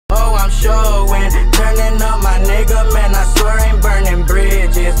showing. Turning up my nigga, man, I swear ain't burning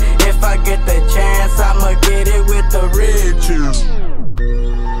bridges. If I get the chance, I'ma get it with the riches.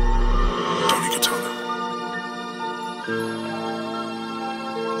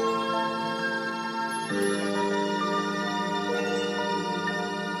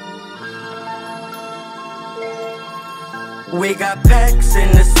 We got packs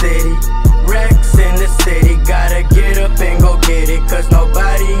in the city, racks in the city. Gotta get up and go get it, cause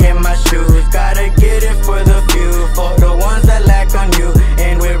nobody in my shoes. Gotta get it for the few, for the ones that lack on you.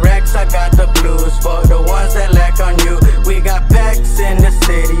 And with racks I got the blues, for the ones that lack on you. We got packs in the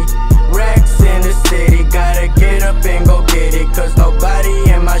city, racks in the city. Gotta get up and go get it, cause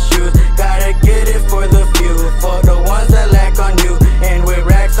nobody in my shoes. Gotta get it for the few, for the ones that lack on you. And with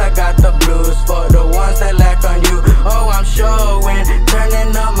racks I got the blues, for the ones that lack on you. Oh, I'm showing,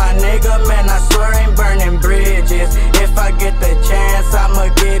 turning up my nigga, man, I swear ain't burning bridges. If I get the chance, I'ma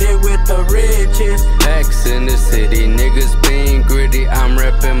get it with the riches. Packs in the city, niggas being gritty, I'm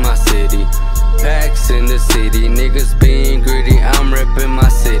reppin' my city. Packs in the city, niggas being gritty, I'm reppin' my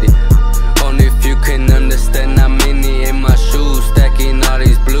city. Only if you can understand how many in my shoes, stacking all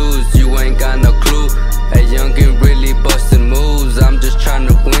these blues, you ain't got no clue. A youngin' really bustin' moves, I'm just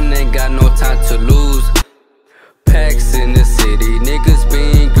tryna win, ain't got no time to lose. Packs in the city, niggas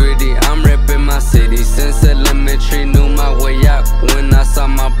being gritty, I'm reppin' my city. Since elementary, knew my way out. When I saw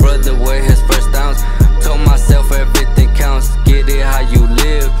my brother wear his first ounce, told myself everything counts. Get it how you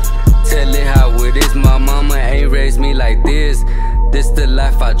live, tell it how it is. My mama ain't raised me like this. This the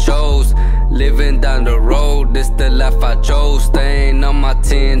life I chose, living down the road. This the life I chose, staying on my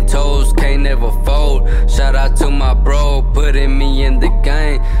 10 toes, can't never fold. Shout out to my bro, putting me in the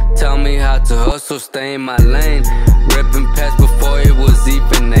game. Tell me how to hustle, stay in my lane. Reppin' past before it was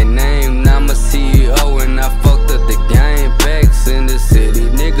even a name. Now I'm a CEO and I fucked up the game. Packs in the city,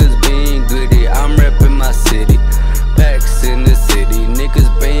 niggas being gritty, I'm reppin' my city. Packs in the city,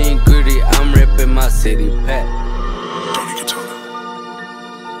 niggas being gritty, I'm reppin' my city. Pack.